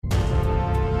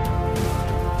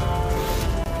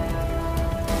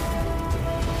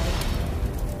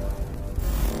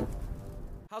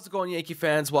How's it going, Yankee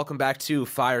fans? Welcome back to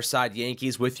Fireside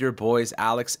Yankees with your boys,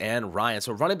 Alex and Ryan.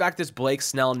 So running back this Blake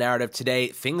Snell narrative today,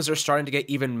 things are starting to get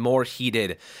even more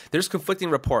heated. There's conflicting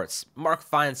reports. Mark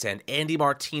Feinsand, Andy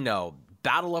Martino,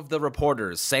 battle of the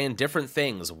reporters saying different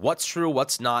things. What's true,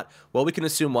 what's not? Well, we can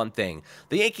assume one thing.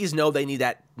 The Yankees know they need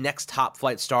that next top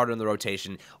flight starter in the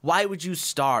rotation. Why would you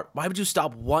start? Why would you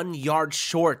stop 1 yard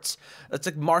short? It's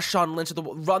like Marshawn Lynch.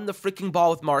 Run the freaking ball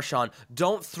with Marshawn.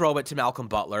 Don't throw it to Malcolm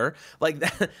Butler. Like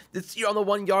that, you're on the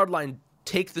 1 yard line.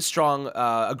 Take the strong,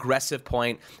 aggressive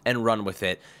point and run with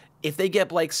it. If they get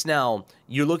Blake Snell,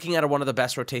 you're looking at one of the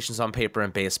best rotations on paper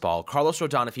in baseball. Carlos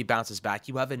Rodon, if he bounces back,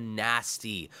 you have a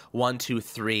nasty 1, 2,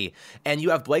 3. And you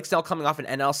have Blake Snell coming off an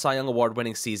NL Cy Young Award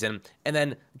winning season, and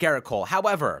then Garrett Cole.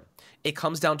 However, it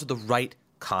comes down to the right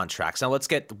contracts. Now let's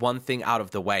get one thing out of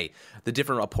the way. The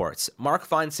different reports. Mark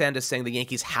Feinsand is saying the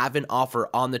Yankees have an offer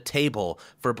on the table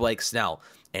for Blake Snell.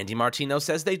 Andy Martino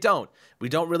says they don't. We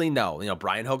don't really know.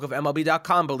 Brian Hoke of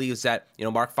MLB.com believes that,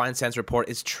 Mark Feinsand's report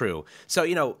is true.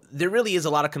 So, there really is a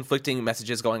lot of conflicting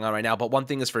messages going on right now, but one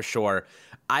thing is for sure.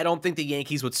 I don't think the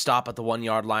Yankees would stop at the 1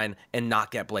 yard line and not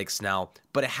get Blake Snell,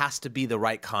 but it has to be the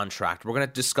right contract. We're going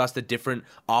to discuss the different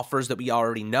offers that we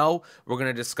already know. We're going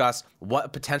to discuss what a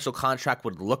potential contract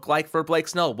would look like for Blake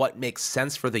Snell, what makes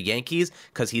sense for the Yankees,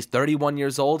 because he's 31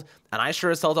 years old, and I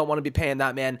sure as hell don't want to be paying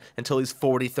that man until he's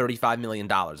 $35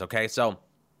 million, okay? So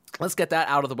let's get that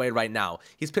out of the way right now.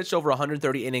 He's pitched over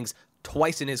 130 innings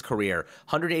twice in his career,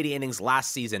 180 innings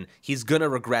last season. He's going to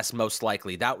regress most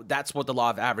likely. That's what the law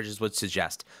of averages would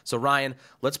suggest. So Ryan,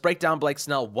 let's break down Blake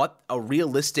Snell, what a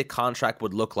realistic contract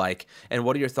would look like, and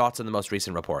what are your thoughts on the most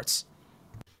recent reports?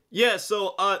 Yeah,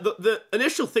 so the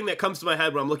initial thing that comes to my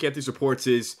head when I'm looking at these reports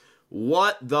is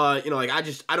what the, I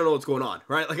don't know what's going on,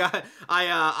 right? Like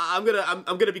I'm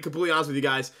gonna be completely honest with you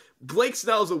guys. Blake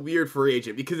Snell is a weird free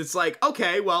agent because it's like,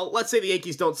 okay, well, let's say the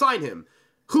Yankees don't sign him.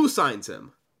 Who signs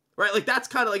him? Right? Like, that's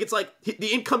kind of like, it's like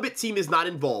the incumbent team is not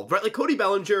involved, right? Like Cody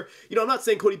Bellinger, I'm not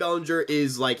saying Cody Bellinger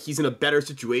is like, he's in a better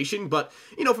situation, but,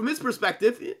 from his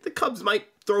perspective, the Cubs might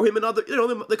throw him another,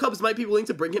 the Cubs might be willing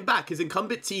to bring him back. His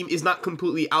incumbent team is not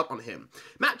completely out on him.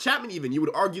 Matt Chapman, even, you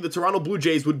would argue the Toronto Blue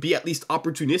Jays would be at least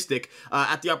opportunistic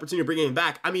at the opportunity of bringing him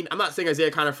back. I mean, I'm not saying Isaiah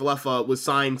Kiner-Falefa was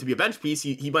signed to be a bench piece.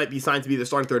 He might be signed to be the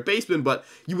starting third baseman, but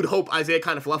you would hope Isaiah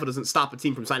Kiner-Falefa doesn't stop a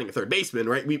team from signing a third baseman,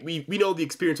 right? We know the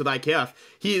experience with IKF.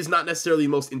 He is not necessarily the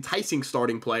most enticing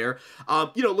starting player.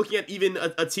 Looking at even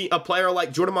a player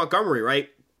like Jordan Montgomery, right?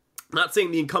 Not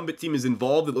saying the incumbent team is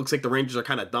involved. It looks like the Rangers are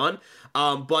kind of done.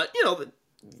 But,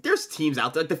 there's teams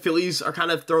out there. Like the Phillies are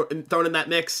kind of thrown in that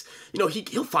mix.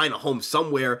 He'll find a home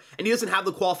somewhere, and he doesn't have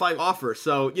the qualifying offer.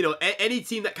 So, any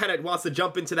team that kind of wants to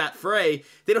jump into that fray,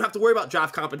 they don't have to worry about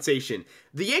draft compensation.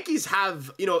 The Yankees have,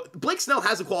 Blake Snell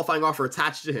has a qualifying offer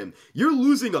attached to him. You're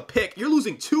losing a pick. You're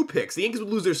losing 2 picks. The Yankees would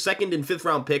lose their 2nd and 5th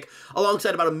round pick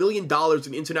alongside about $1 million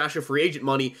in international free agent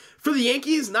money. For the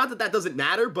Yankees, not that that doesn't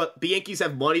matter, but the Yankees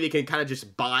have money. They can kind of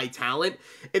just buy talent.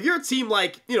 If you're a team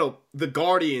like, the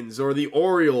Guardians or the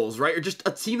Orioles, right, or just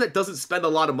a team that doesn't spend a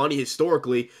lot of money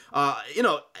historically,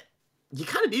 you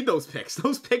kind of need those picks.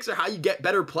 Those picks are how you get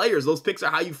better players. Those picks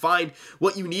are how you find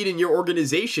what you need in your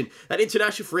organization. That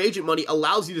international free agent money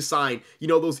allows you to sign,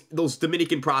 those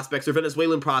Dominican prospects or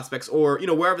Venezuelan prospects or,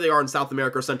 wherever they are in South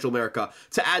America or Central America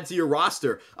to add to your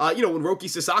roster. When Roki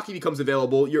Sasaki becomes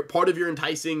available, part of your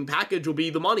enticing package will be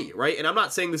the money, right? And I'm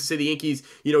not saying this to say the Yankees,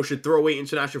 should throw away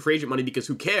international free agent money because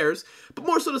who cares? But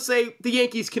more so to say the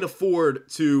Yankees can afford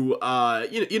to,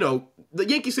 the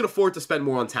Yankees can afford to spend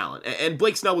more on talent. And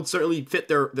Blake Snell would certainly fit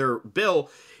their bill.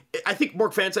 I think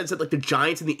Mark Feinsand said like the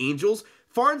Giants and the Angels.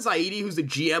 Farhan Zaidi, who's the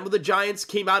GM of the Giants,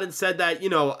 came out and said that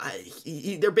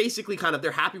they're basically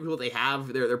they're happy with what they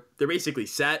have. They're basically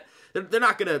set. They're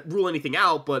not going to rule anything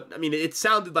out, but I mean it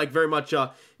sounded like very much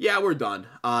we're done.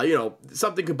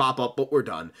 Something could pop up, but we're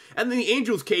done. And in the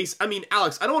Angels case, I mean,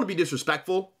 Alex, I don't want to be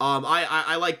disrespectful.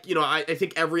 I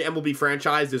think every MLB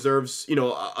franchise deserves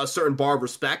a certain bar of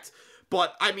respect.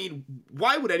 But, I mean,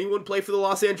 why would anyone play for the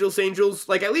Los Angeles Angels?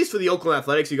 Like, at least for the Oakland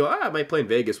Athletics, you go, I might play in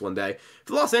Vegas one day.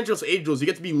 For the Los Angeles Angels, you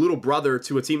get to be little brother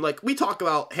to a team. Like, we talk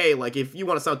about, hey, like, if you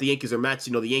want to sign with the Yankees or Mets,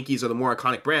 the Yankees are the more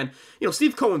iconic brand.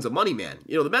 Steve Cohen's a money man.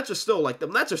 The Mets are still, the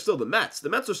Mets are still the Mets. The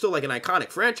Mets are still, an iconic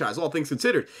franchise, all things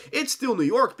considered. It's still New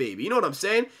York, baby. You know what I'm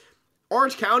saying?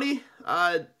 Orange County,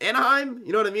 Anaheim,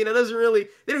 you know what I mean? It doesn't really,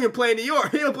 they don't even play in New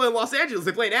York. They don't play in Los Angeles.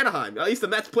 They play in Anaheim. At least the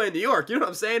Mets play in New York. You know what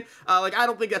I'm saying? I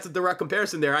don't think that's a direct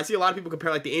comparison there. I see a lot of people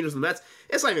compare the Angels and the Mets.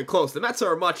 It's not even close. The Mets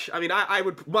are I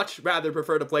would much rather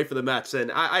prefer to play for the Mets.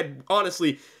 And I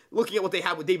honestly, looking at what they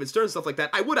have with David Stern and stuff like that,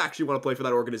 I would actually want to play for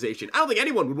that organization. I don't think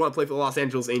anyone would want to play for the Los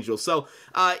Angeles Angels. So,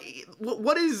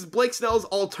 what is Blake Snell's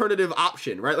alternative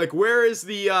option, right? Like, where is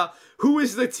who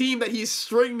is the team that he's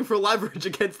stringing for leverage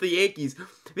against the Yankees?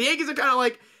 The Yankees are kind of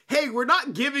like, hey, we're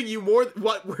not giving you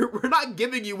we're not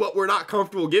giving you what we're not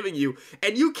comfortable giving you,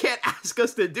 and you can't ask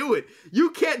us to do it. You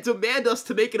can't demand us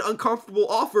to make an uncomfortable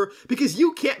offer because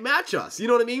you can't match us. You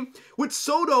know what I mean? With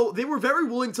Soto, they were very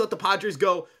willing to let the Padres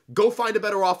go find a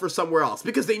better offer somewhere else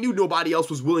because they knew nobody else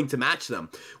was willing to match them.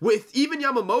 With even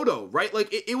Yamamoto, right? Like,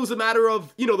 it was a matter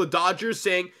of, the Dodgers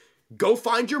saying, go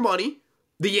find your money.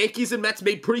 The Yankees and Mets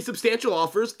made pretty substantial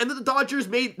offers, and then the Dodgers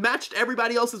matched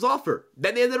everybody else's offer.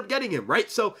 Then they ended up getting him,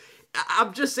 right? So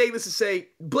I'm just saying this to say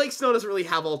Blake Snell doesn't really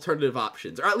have alternative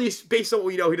options, or at least based on what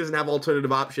we know, he doesn't have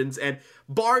alternative options. And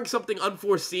barring something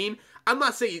unforeseen, I'm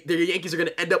not saying the Yankees are going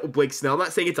to end up with Blake Snell. I'm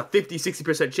not saying it's a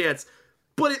 50-60% chance,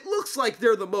 but it looks like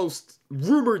they're the most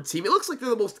rumored team. It looks like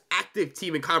they're the most active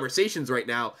team in conversations right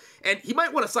now, and he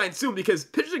might want to sign soon because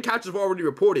pitchers and catchers have already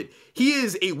reported he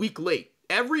is a week late.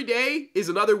 Every day is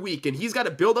another week, and he's got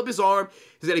to build up his arm.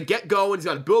 He's got to get going. He's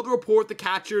got to build a rapport with the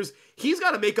catchers. He's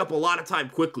got to make up a lot of time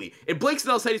quickly. And Blake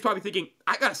Snell said he's probably thinking,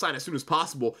 I got to sign as soon as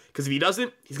possible, because if he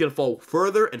doesn't, he's going to fall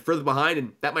further and further behind,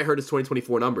 and that might hurt his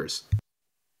 2024 numbers.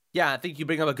 Yeah, I think you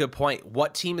bring up a good point.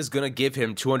 What team is going to give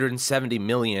him $270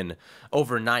 million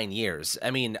over 9 years?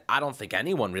 I mean, I don't think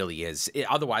anyone really is.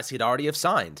 Otherwise, he'd already have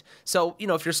signed. So,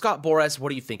 if you're Scott Boras, what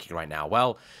are you thinking right now?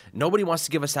 Well, nobody wants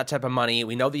to give us that type of money.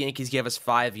 We know the Yankees gave us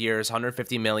 5 years,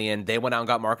 $150 million. They went out and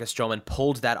got Marcus Stroman,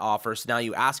 pulled that offer. So now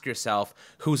you ask yourself,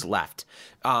 who's left?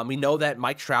 We know that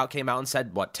Mike Trout came out and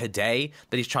said, today,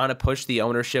 that he's trying to push the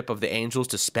ownership of the Angels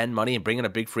to spend money and bring in a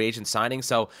big free agent signing.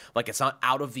 So, it's not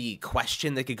out of the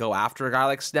question they could go after a guy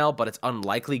like Snell, but it's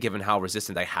unlikely given how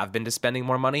resistant they have been to spending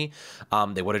more money.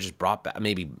 They would have just brought back,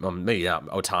 maybe not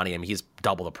Ohtani. I mean, he's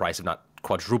double the price, if not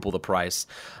quadruple the price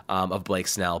of Blake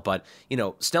Snell. But,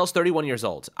 Snell's 31 years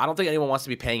old. I don't think anyone wants to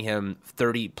be paying him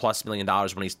 $30+ million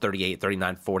when he's 38,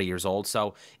 39, 40 years old.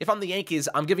 So if I'm the Yankees,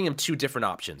 I'm giving him two different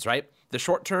options, right? The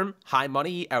short-term, high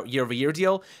money, year-over-year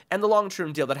deal, and the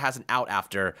long-term deal that has an out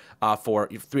after for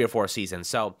 3 or 4 seasons.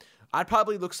 So I'd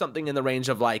probably look something in the range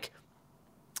of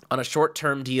on a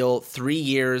short-term deal, 3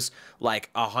 years,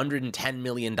 $110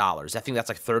 million. I think that's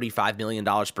 $35 million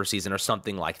per season or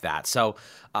something like that. So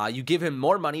you give him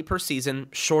more money per season,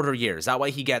 shorter years. That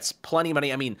way he gets plenty of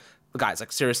money. I mean, guys,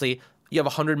 seriously, you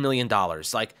have $100 million.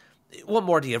 What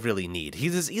more do you really need?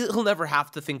 He'll never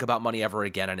have to think about money ever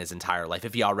again in his entire life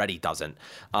if he already doesn't,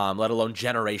 let alone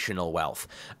generational wealth.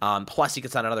 Plus, he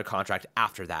could sign another contract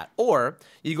after that. Or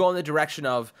you go in the direction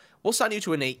of, we'll sign you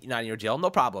to an 8-9-year deal,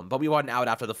 no problem, but we want an out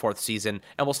after the 4th season,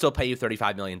 and we'll still pay you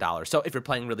 $35 million. So if you're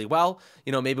playing really well,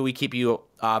 maybe we keep you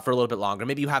for a little bit longer.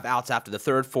 Maybe you have outs after the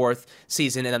 3rd, 4th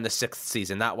season, and then the 6th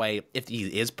season. That way, if he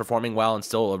is performing well and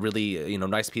still a really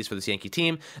nice piece for this Yankee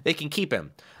team, they can keep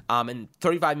him. And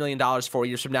 $35 million 4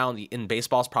 years from now in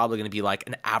baseball is probably going to be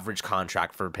an average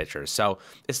contract for pitchers. So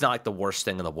it's not the worst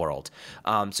thing in the world.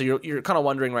 So you're kind of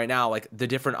wondering right now, the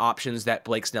different options that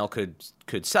Blake Snell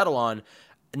could settle on.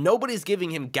 Nobody's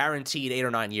giving him guaranteed 8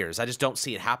 or 9 years. I just don't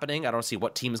see it happening. I don't see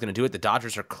what team is going to do it. The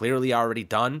Dodgers are clearly already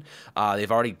done.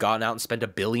 They've already gone out and spent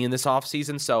 $1 billion this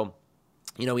offseason. So,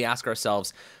 we ask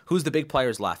ourselves, who's the big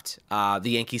players left? The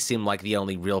Yankees seem like the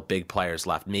only real big players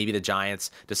left. Maybe the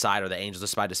Giants decide or the Angels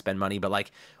decide to spend money,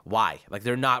 but why?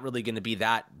 They're not really going to be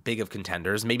that big of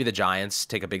contenders. Maybe the Giants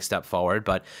take a big step forward,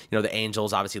 but the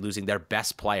Angels obviously losing their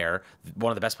best player,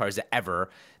 one of the best players ever,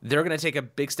 they're going to take a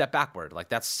big step backward.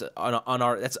 That's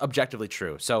that's objectively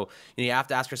true. So you have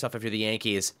to ask yourself, if you're the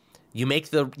Yankees, you make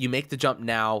the jump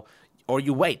now, or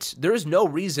you wait. There is no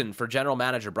reason for general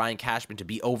manager Brian Cashman to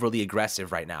be overly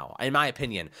aggressive right now, in my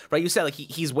opinion. Right? You said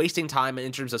he's wasting time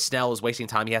in terms of Snell is wasting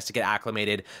time. He has to get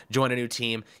acclimated, join a new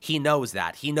team. He knows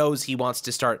that. He knows he wants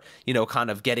to start, kind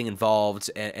of getting involved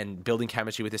and building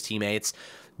chemistry with his teammates.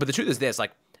 But the truth is this,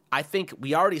 I think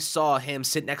we already saw him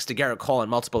sit next to Garrett Cole on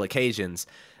multiple occasions.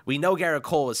 We know Garrett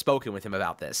Cole has spoken with him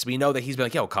about this. We know that he's been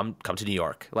yo, come to New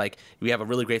York. We have a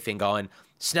really great thing going.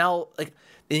 Snell, and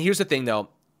here's the thing though,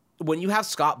 when you have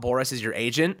Scott Boras as your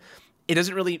agent,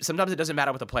 sometimes it doesn't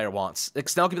matter what the player wants.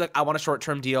 Snell can be I want a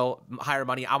short-term deal, higher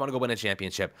money, I want to go win a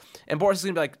championship. And Boras is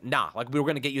going to be nah, we were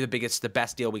going to get you the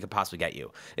best deal we could possibly get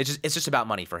you. It's just about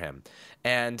money for him.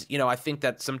 And, I think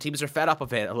that some teams are fed up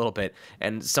of it a little bit.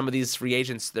 And some of these free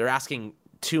agents, they're asking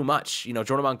too much.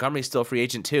 Jordan Montgomery's still a free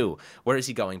agent too. Where is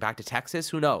he going? Back to Texas?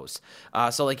 Who knows?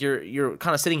 So you're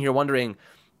kind of sitting here wondering,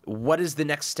 what is the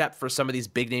next step for some of these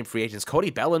big name free agents?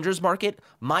 Cody Bellinger's market,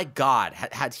 my God,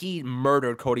 had he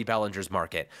murdered Cody Bellinger's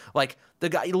market. Like, the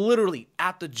guy literally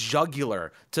at the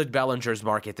jugular took Bellinger's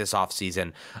market this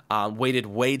offseason, waited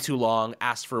way too long,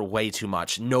 asked for way too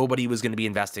much. Nobody was going to be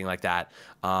investing like that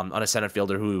on a center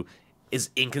fielder who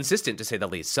is inconsistent, to say the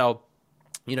least. So,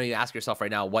 you ask yourself right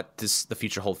now, what does the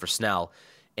future hold for Snell?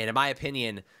 And in my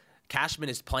opinion, Cashman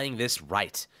is playing this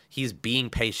right. He's being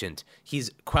patient.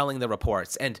 He's quelling the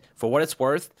reports. And for what it's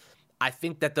worth, I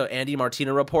think that the Andy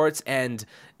Martino reports and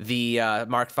the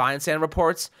Mark Feinsand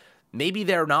reports, maybe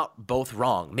they're not both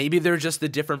wrong. Maybe they're just the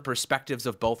different perspectives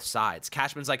of both sides.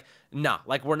 Cashman's like, nah,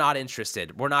 like, we're not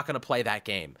interested. We're not going to play that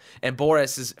game. And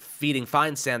Boris is feeding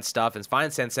Feinsand stuff, and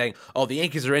Feinsand saying, oh, the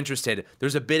Yankees are interested.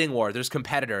 There's a bidding war. There's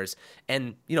competitors.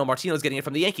 And, Martino's getting it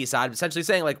from the Yankee side, essentially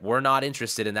saying, like, we're not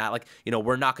interested in that. Like,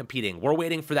 we're not competing. We're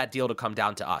waiting for that deal to come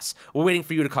down to us. We're waiting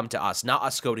for you to come to us, not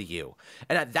us go to you.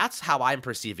 And that's how I'm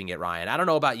perceiving it, Ryan. I don't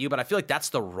know about you, but I feel like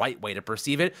that's the right way to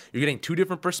perceive it. You're getting two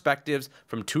different perspectives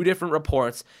from two different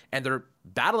reports, and they're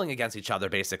battling against each other,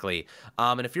 basically.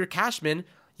 And if you're Cashman,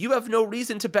 you have no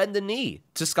reason to bend the knee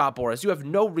to Scott Boras. You have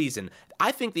no reason.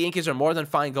 I think the Yankees are more than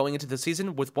fine going into the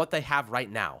season with what they have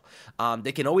right now.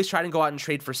 They can always try to go out and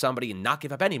trade for somebody and not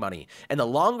give up any money. And the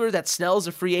longer that Snell's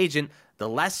a free agent, the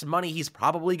less money he's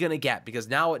probably going to get, because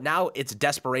now it's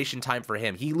desperation time for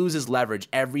him. He loses leverage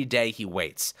every day he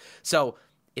waits. So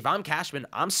if I'm Cashman,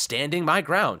 I'm standing my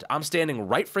ground. I'm standing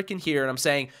right freaking here, and I'm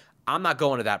saying, I'm not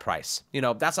going to that price.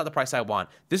 That's not the price I want.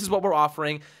 This is what we're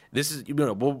offering. This is,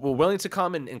 we're willing to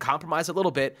come and compromise a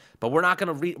little bit, but we're not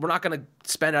going to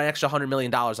spend an extra $100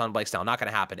 million on Blake Snell. Not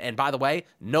going to happen. And by the way,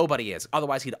 nobody is.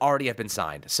 Otherwise, he'd already have been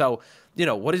signed. So,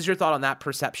 what is your thought on that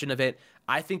perception of it?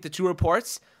 I think the two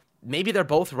reports, maybe they're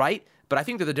both right, but I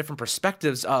think they're the different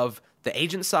perspectives of the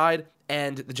agent side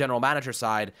and the general manager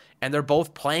side, and they're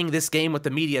both playing this game with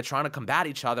the media, trying to combat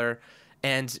each other.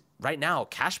 And right now,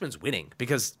 Cashman's winning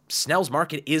because Snell's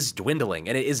market is dwindling,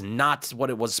 and it is not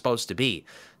what it was supposed to be.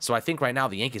 So I think right now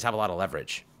the Yankees have a lot of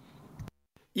leverage.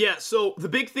 Yeah, so the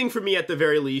big thing for me at the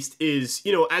very least is,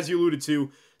 as you alluded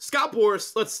to, Scott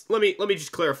Boras, let me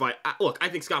just clarify. Look, I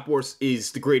think Scott Boras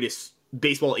is the greatest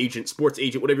baseball agent, sports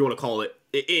agent, whatever you want to call it,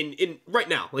 in right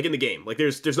now, like in the game. Like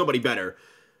there's nobody better.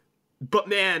 But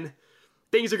man,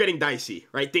 things are getting dicey,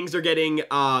 right? Things are getting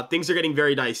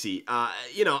very dicey.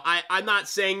 I'm not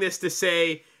saying this to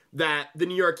say that the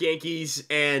New York Yankees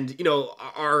and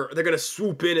they're gonna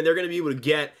swoop in and they're gonna be able to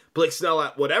get Blake Snell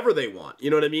at whatever they want. You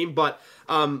know what I mean? But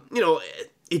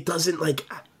it doesn't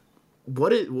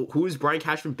who is Brian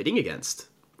Cashman bidding against,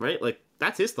 right? Like,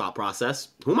 that's his thought process.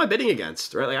 Who am I bidding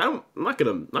against, right? Like, I'm not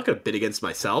gonna bid against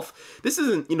myself. This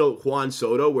isn't, Juan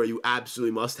Soto, where you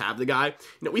absolutely must have the guy.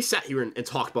 We sat here and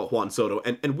talked about Juan Soto,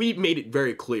 and we made it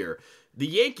very clear. The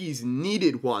Yankees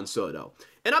needed Juan Soto.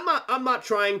 And I'm not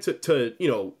trying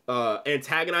to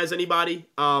antagonize anybody.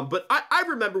 But I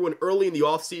remember when early in the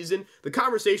offseason, the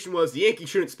conversation was the Yankees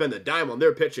shouldn't spend a dime on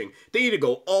their pitching. They need to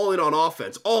go all in on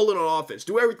offense,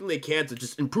 do everything they can to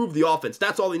just improve the offense.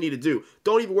 That's all they need to do.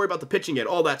 Don't even worry about the pitching yet,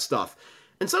 all that stuff.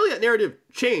 And suddenly that narrative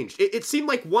changed. It seemed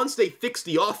like once they fixed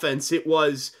the offense, it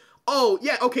was, oh,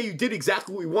 yeah, okay, you did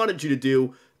exactly what we wanted you to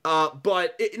do.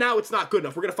 But now it's not good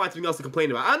enough. We're going to find something else to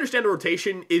complain about. I understand the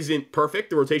rotation isn't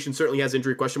perfect. The rotation certainly has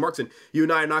injury question marks, and you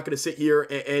and I are not going to sit here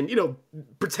and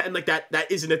pretend like that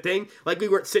isn't a thing. Like we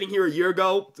were sitting here a year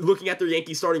ago looking at their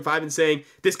Yankees starting five and saying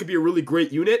this could be a really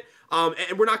great unit. And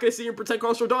we're not going to sit here and pretend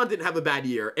Carlos Rodon didn't have a bad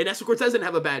year, and Nestor Cortez didn't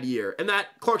have a bad year, and that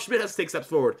Clark Schmidt has to take steps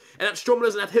forward, and that Stroman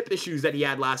doesn't have hip issues that he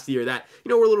had last year that,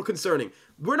 were a little concerning.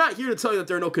 We're not here to tell you that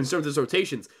there are no concerns with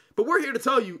rotations, but we're here to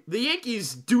tell you the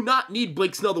Yankees do not need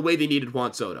Blake Snell the way they needed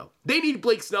Juan Soto. They need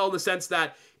Blake Snell in the sense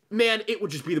that, man, it would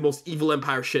just be the most evil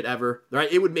empire shit ever,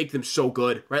 right? It would make them so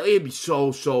good, right? It'd be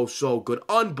so good.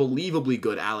 Unbelievably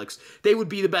good, Alex. They would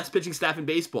be the best pitching staff in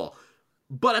baseball.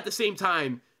 But at the same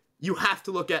time, you have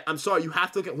to look at Juan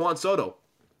Soto.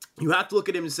 You have to look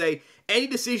at him and say, any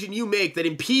decision you make that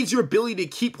impedes your ability to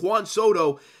keep Juan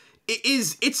Soto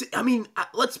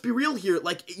let's be real here.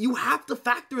 Like, you have to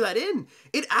factor that in.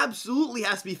 It absolutely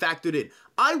has to be factored in.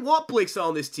 I want Blake Snell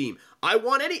on this team. I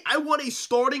want a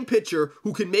starting pitcher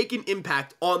who can make an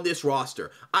impact on this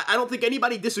roster. I don't think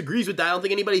anybody disagrees with that. I don't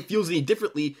think anybody feels any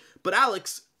differently. But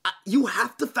Alex, you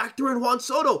have to factor in Juan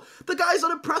Soto. The guy's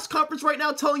on a press conference right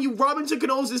now telling you Robinson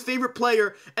Cano is his favorite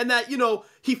player and that,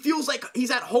 he feels like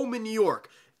he's at home in New York.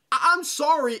 I'm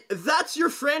sorry, that's your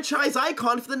franchise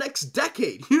icon for the next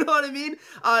decade. You know what I mean?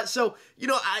 I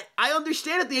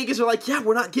understand that the Yankees are like, yeah,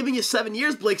 we're not giving you 7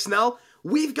 years, Blake Snell.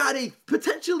 We've got a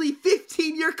potentially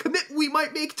 15-year commitment we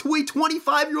might make to a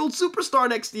 25-year-old superstar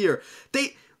next year.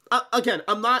 again,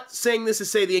 I'm not saying this to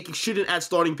say the Yankees shouldn't add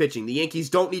starting pitching. The Yankees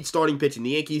don't need starting pitching.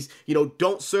 The Yankees,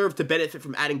 don't serve to benefit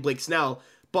from adding Blake Snell.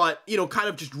 But, kind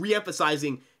of just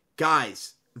re-emphasizing,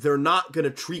 guys, they're not going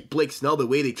to treat Blake Snell the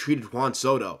way they treated Juan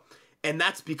Soto. And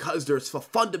that's because there's a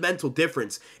fundamental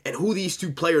difference in who these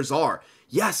two players are.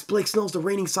 Yes, Blake Snell's the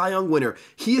reigning Cy Young winner.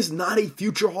 He is not a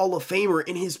future Hall of Famer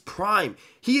in his prime.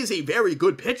 He is a very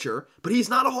good pitcher, but he's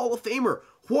not a Hall of Famer.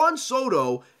 Juan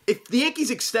Soto, if the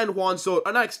Yankees extend Juan Soto,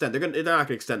 or not extend, they're not going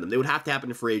to extend them. They would have to happen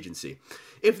in free agency.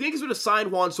 If the Yankees were to sign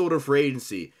Juan Soto in free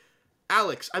agency,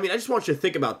 Alex, I just want you to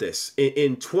think about this.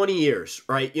 In 20 years,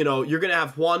 right? You're going to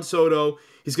have Juan Soto.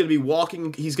 He's going to be walking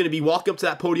up to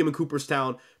that podium in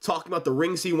Cooperstown, talking about the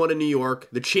rings he won in New York,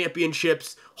 the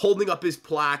championships, holding up his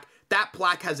plaque. That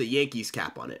plaque has a Yankees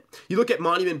cap on it. You look at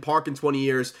Monument Park in 20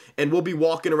 years, and we'll be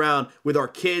walking around with our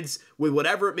kids, with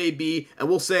whatever it may be, and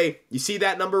we'll say, "You see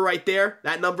that number right there?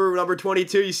 That number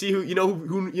 22. You see who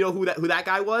that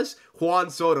guy was? Juan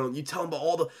Soto." You tell them about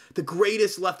all the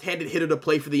greatest left-handed hitter to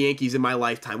play for the Yankees in my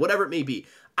lifetime, whatever it may be.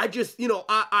 I just,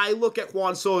 I look at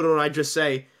Juan Soto and I just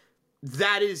say,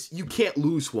 you can't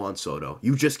lose Juan Soto.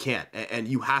 You just can't. And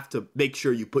you have to make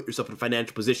sure you put yourself in a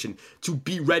financial position to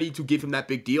be ready to give him that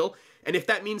big deal. And if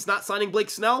that means not signing Blake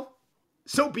Snell,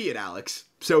 so be it, Alex.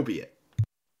 So be it.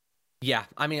 Yeah,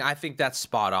 I think that's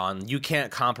spot on. You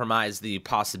can't compromise the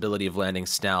possibility of landing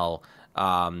Snell,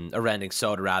 or landing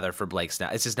Soto rather, for Blake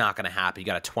Snell. It's just not going to happen. You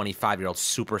got a 25-year-old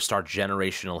superstar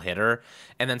generational hitter,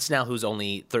 and then Snell, who's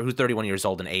 31 years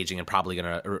old and aging and probably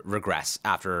going to regress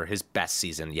after his best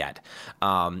season yet.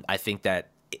 I think that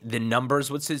the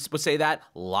numbers would say that.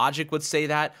 Logic would say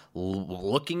that.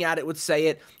 Looking at it would say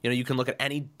it. You can look at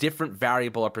any different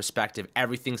variable or perspective.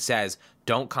 Everything says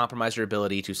don't compromise your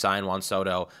ability to sign Juan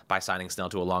Soto by signing Snell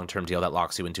to a long-term deal that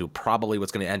locks you into probably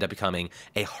what's going to end up becoming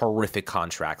a horrific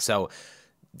contract. So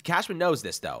Cashman knows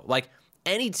this, though. Like,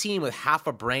 any team with half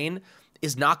a brain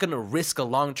is not going to risk a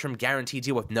long-term guarantee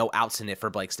deal with no outs in it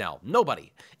for Blake Snell.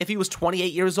 Nobody. If he was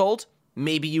 28 years old,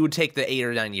 maybe you would take the 8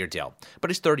 or 9 year deal. But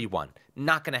he's 31.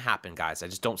 Not going to happen, guys. I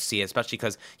just don't see it, especially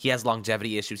because he has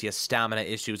longevity issues. He has stamina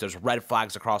issues. There's red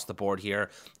flags across the board here.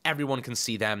 Everyone can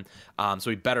see them. So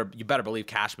you better believe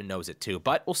Cashman knows it too.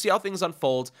 But we'll see how things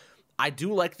unfold. I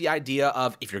do like the idea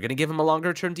of, if you're going to give him a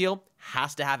longer term deal,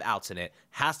 has to have outs in it,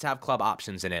 has to have club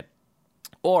options in it.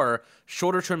 Or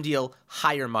shorter term deal,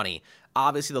 higher money.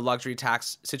 Obviously, the luxury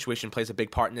tax situation plays a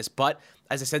big part in this. But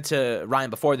as I said to Ryan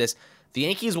before this, the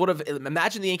Yankees would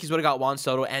have got Juan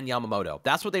Soto and Yamamoto.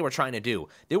 That's what they were trying to do.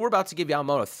 They were about to give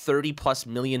Yamamoto $30+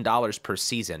 million per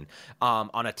season on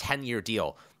a 10-year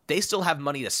deal. They still have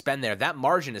money to spend there. That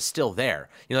margin is still there.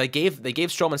 They gave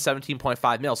Stroman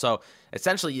 $17.5 million. So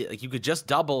essentially, you could just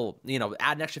double,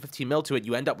 add an extra $15 million to it.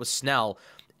 You end up with Snell.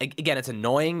 Again, it's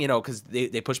annoying, because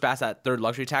they push past that third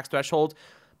luxury tax threshold.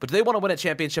 But do they want to win a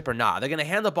championship or not? Are they going to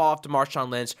hand the ball off to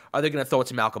Marshawn Lynch? Or are they going to throw it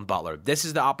to Malcolm Butler? This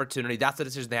is the opportunity. That's the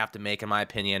decision they have to make, in my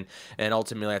opinion. And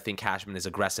ultimately, I think Cashman is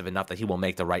aggressive enough that he will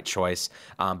make the right choice.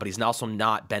 But he's also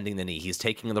not bending the knee. He's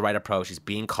taking the right approach. He's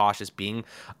being cautious, being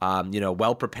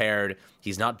well prepared.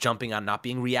 He's not jumping on, not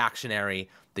being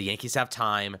reactionary. The Yankees have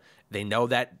time. They know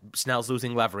that Snell's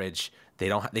losing leverage.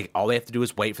 All they have to do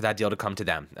is wait for that deal to come to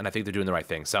them. And I think they're doing the right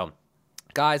thing. So,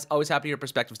 guys, always happy to hear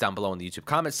perspectives down below in the YouTube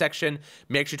comment section.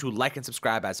 Make sure to like and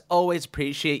subscribe as always.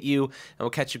 Appreciate you. And we'll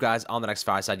catch you guys on the next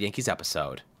Fireside Yankees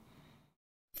episode.